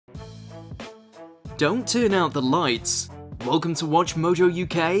Don't turn out the lights. Welcome to WatchMojo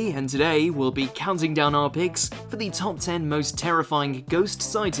UK, and today we'll be counting down our picks for the top 10 most terrifying ghost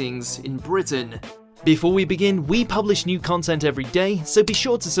sightings in Britain. Before we begin, we publish new content every day, so be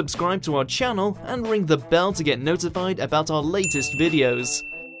sure to subscribe to our channel and ring the bell to get notified about our latest videos.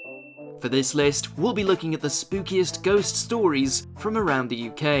 For this list, we'll be looking at the spookiest ghost stories from around the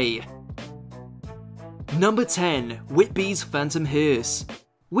UK. Number 10. Whitby's Phantom Hearse.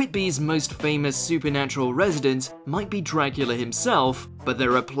 Whitby's most famous supernatural resident might be Dracula himself, but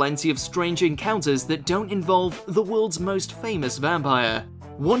there are plenty of strange encounters that don't involve the world's most famous vampire.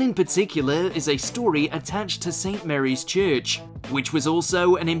 One in particular is a story attached to St. Mary's Church, which was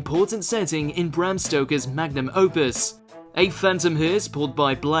also an important setting in Bram Stoker's magnum opus. A phantom hearse pulled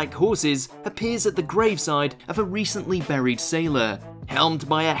by black horses appears at the graveside of a recently buried sailor, helmed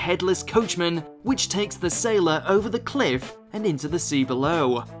by a headless coachman which takes the sailor over the cliff and into the sea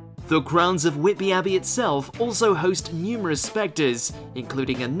below. The grounds of Whitby Abbey itself also host numerous spectres,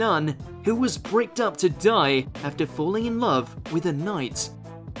 including a nun who was bricked up to die after falling in love with a knight.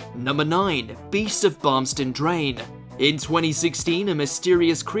 Number 9. Beast of Barmston Drain. In 2016, a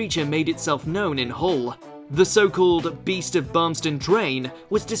mysterious creature made itself known in Hull. The so-called Beast of Barmston Drain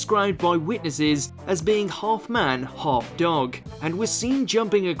was described by witnesses as being half man, half dog, and was seen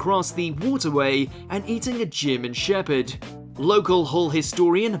jumping across the waterway and eating a German Shepherd. Local Hull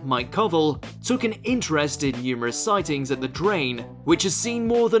historian Mike Covell took an interest in numerous sightings at the drain, which has seen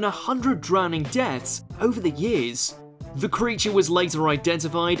more than 100 drowning deaths over the years. The creature was later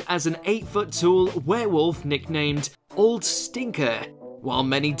identified as an 8-foot-tall werewolf nicknamed Old Stinker. While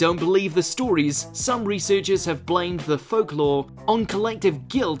many don't believe the stories, some researchers have blamed the folklore on collective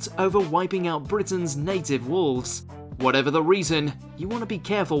guilt over wiping out Britain's native wolves. Whatever the reason, you want to be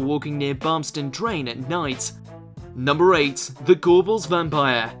careful walking near Barmston Drain at night. Number 8. The Gorbals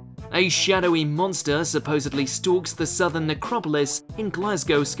Vampire. A shadowy monster supposedly stalks the southern necropolis in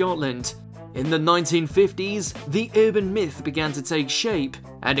Glasgow, Scotland. In the 1950s, the urban myth began to take shape,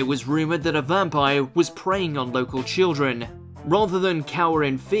 and it was rumoured that a vampire was preying on local children. Rather than cower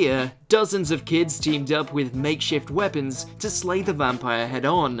in fear, dozens of kids teamed up with makeshift weapons to slay the vampire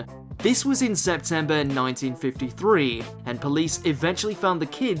head-on. This was in September 1953, and police eventually found the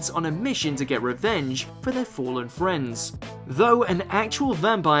kids on a mission to get revenge for their fallen friends. Though an actual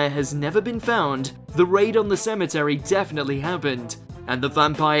vampire has never been found, the raid on the cemetery definitely happened, and the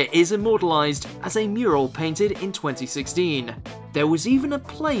vampire is immortalized as a mural painted in 2016. There was even a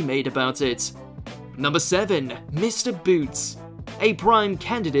play made about it. Number 7. Mr. Boots. A prime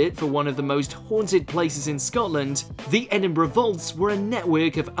candidate for one of the most haunted places in Scotland, the Edinburgh Vaults were a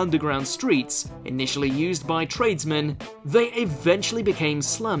network of underground streets, initially used by tradesmen. They eventually became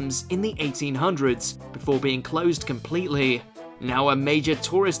slums in the 1800s, before being closed completely. Now a major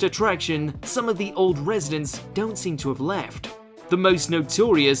tourist attraction, some of the old residents don't seem to have left. The most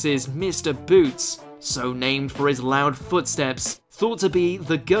notorious is Mr. Boots, so named for his loud footsteps, thought to be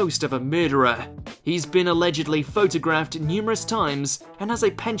the ghost of a murderer. He's been allegedly photographed numerous times and has a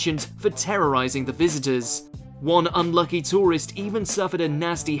penchant for terrorizing the visitors. One unlucky tourist even suffered a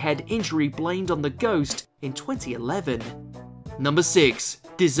nasty head injury blamed on the ghost in 2011. Number 6.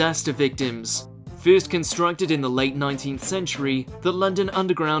 Disaster victims. First constructed in the late 19th century, the London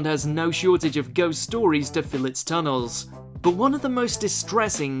Underground has no shortage of ghost stories to fill its tunnels. But one of the most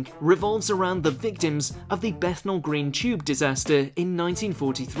distressing revolves around the victims of the Bethnal Green tube disaster in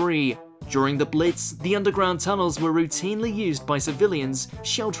 1943. During the Blitz, the underground tunnels were routinely used by civilians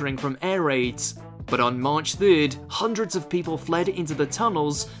sheltering from air raids. But on March 3rd, hundreds of people fled into the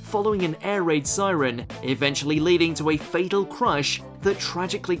tunnels following an air raid siren, eventually leading to a fatal crush that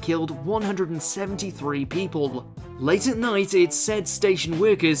tragically killed 173 people. Late at night, it's said station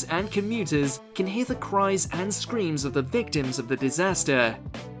workers and commuters can hear the cries and screams of the victims of the disaster.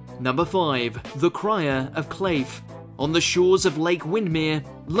 Number 5. The Crier of Claife. On the shores of Lake Windermere,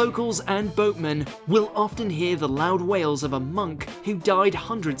 locals and boatmen will often hear the loud wails of a monk who died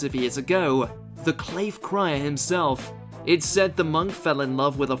hundreds of years ago, the Claife Crier himself. It's said the monk fell in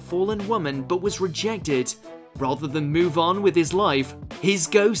love with a fallen woman but was rejected. Rather than move on with his life, his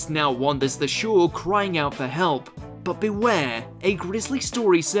ghost now wanders the shore crying out for help. But beware, a grisly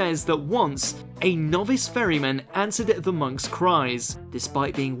story says that once, a novice ferryman answered the monk's cries,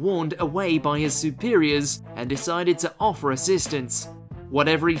 despite being warned away by his superiors, and decided to offer assistance.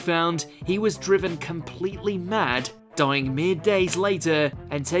 Whatever he found, he was driven completely mad, dying mere days later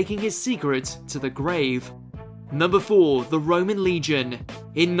and taking his secret to the grave. Number 4. The Roman Legion.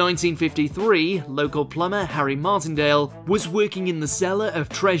 In 1953, local plumber Harry Martindale was working in the cellar of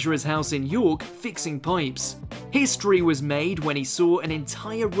Treasurer's house in York fixing pipes. History was made when he saw an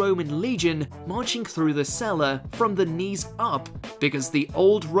entire Roman legion marching through the cellar from the knees up because the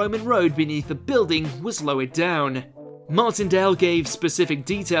old Roman road beneath the building was lowered down. Martindale gave specific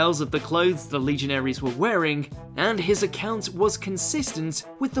details of the clothes the legionaries were wearing, and his account was consistent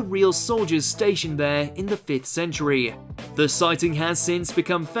with the real soldiers stationed there in the 5th century. The sighting has since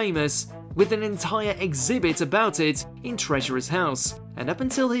become famous, with an entire exhibit about it in Treasurer's house, and up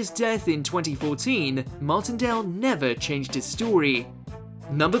until his death in 2014, Martindale never changed his story.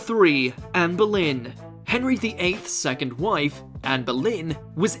 Number 3. Anne Boleyn. Henry VIII's second wife, Anne Boleyn,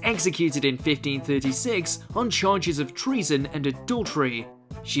 was executed in 1536 on charges of treason and adultery.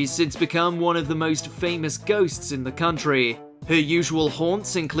 She's since become one of the most famous ghosts in the country. Her usual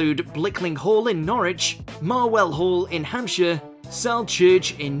haunts include Blickling Hall in Norwich, Marwell Hall in Hampshire, Sal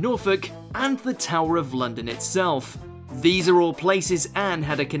Church in Norfolk, and the Tower of London itself. These are all places Anne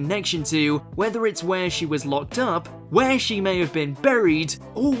had a connection to, whether it's where she was locked up, where she may have been buried,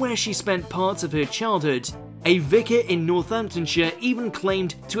 or where she spent parts of her childhood. A vicar in Northamptonshire even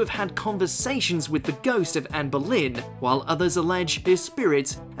claimed to have had conversations with the ghost of Anne Boleyn, while others allege her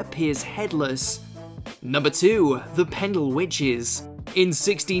spirit appears headless. Number 2. The Pendle Witches. In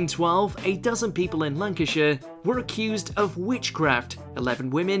 1612, a dozen people in Lancashire were accused of witchcraft, 11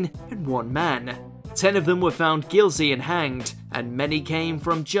 women and 1 man. 10 of them were found guilty and hanged, and many came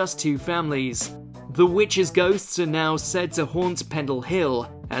from just 2 families. The witches' ghosts are now said to haunt Pendle Hill,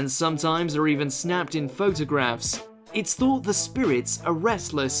 and sometimes are even snapped in photographs. It's thought the spirits are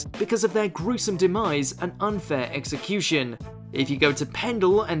restless because of their gruesome demise and unfair execution. If you go to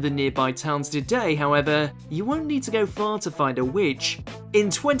Pendle and the nearby towns today, however, you won't need to go far to find a witch. In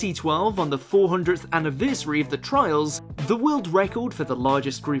 2012, on the 400th anniversary of the trials, the world record for the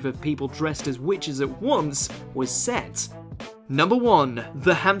largest group of people dressed as witches at once was set. Number 1.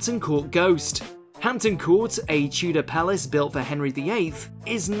 The Hampton Court Ghost. Hampton Court, a Tudor palace built for Henry VIII,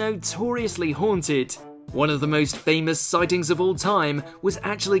 is notoriously haunted. One of the most famous sightings of all time was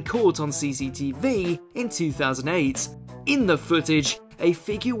actually caught on CCTV in 2008. In the footage, a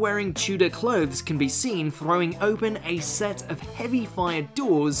figure wearing Tudor clothes can be seen throwing open a set of heavy fire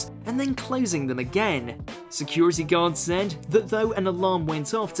doors and then closing them again. Security guards said that though an alarm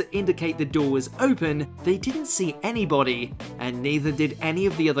went off to indicate the door was open, they didn't see anybody, and neither did any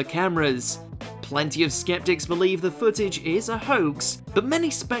of the other cameras. Plenty of skeptics believe the footage is a hoax, but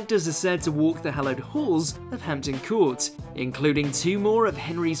many spectres are said to walk the hallowed halls of Hampton Court, including 2 more of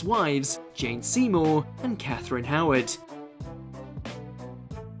Henry's wives, Jane Seymour and Catherine Howard.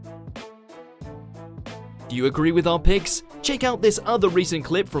 Do you agree with our picks? Check out this other recent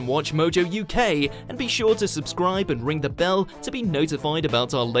clip from WatchMojo UK and be sure to subscribe and ring the bell to be notified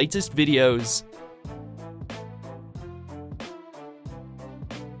about our latest videos.